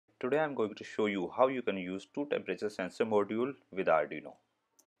Today I'm going to show you how you can use two temperature sensor module with Arduino.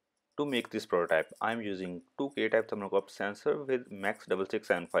 To make this prototype, I'm using two K-type thermocouple sensor with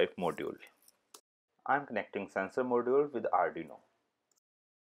MAX6675 module. I'm connecting sensor module with Arduino.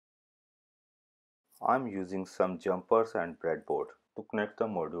 I'm using some jumpers and breadboard to connect the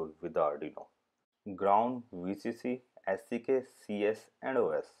module with the Arduino. Ground, VCC, SCK, CS and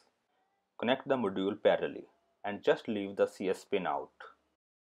OS. Connect the module parallelly and just leave the CS pin out.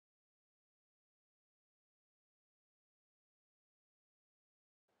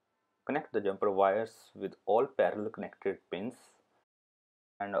 Connect the jumper wires with all parallel connected pins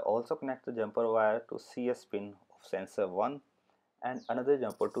and also connect the jumper wire to CS pin of sensor 1 and another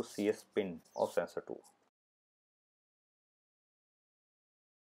jumper to CS pin of sensor 2.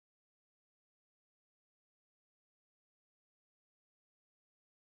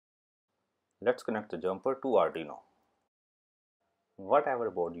 Let's connect the jumper to Arduino. Whatever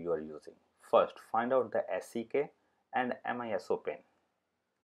board you are using, first find out the SCK and MISO pin.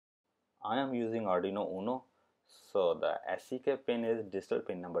 I am using Arduino Uno, so the SCK pin is digital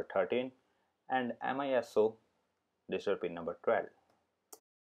pin number 13 and MISO digital pin number 12.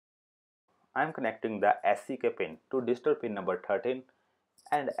 I am connecting the SCK pin to digital pin number 13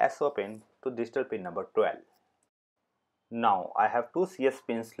 and SO pin to digital pin number 12. Now I have two CS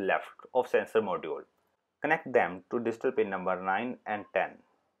pins left of sensor module. Connect them to digital pin number 9 and 10.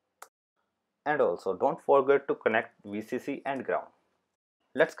 And also don't forget to connect VCC and ground.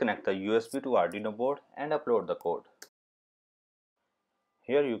 Let's connect the USB to Arduino board and upload the code.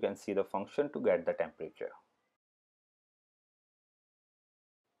 Here you can see the function to get the temperature.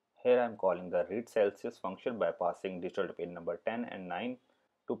 Here I am calling the read Celsius function by passing digital pin number 10 and 9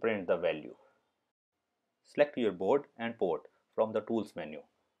 to print the value. Select your board and port from the tools menu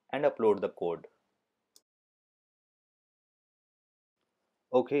and upload the code.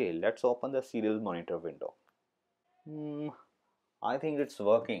 Okay, let's open the serial monitor window. I think it's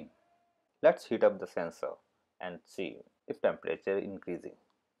working. Let's heat up the sensor and see if temperature is increasing.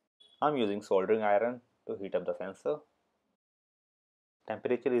 I'm using soldering iron to heat up the sensor.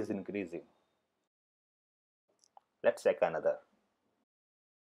 Temperature is increasing. Let's check another.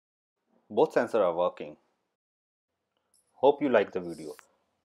 Both sensors are working. Hope you like the video.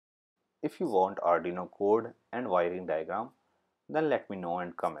 If you want Arduino code and wiring diagram, then let me know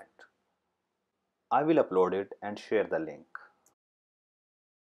and comment. I will upload it and share the link.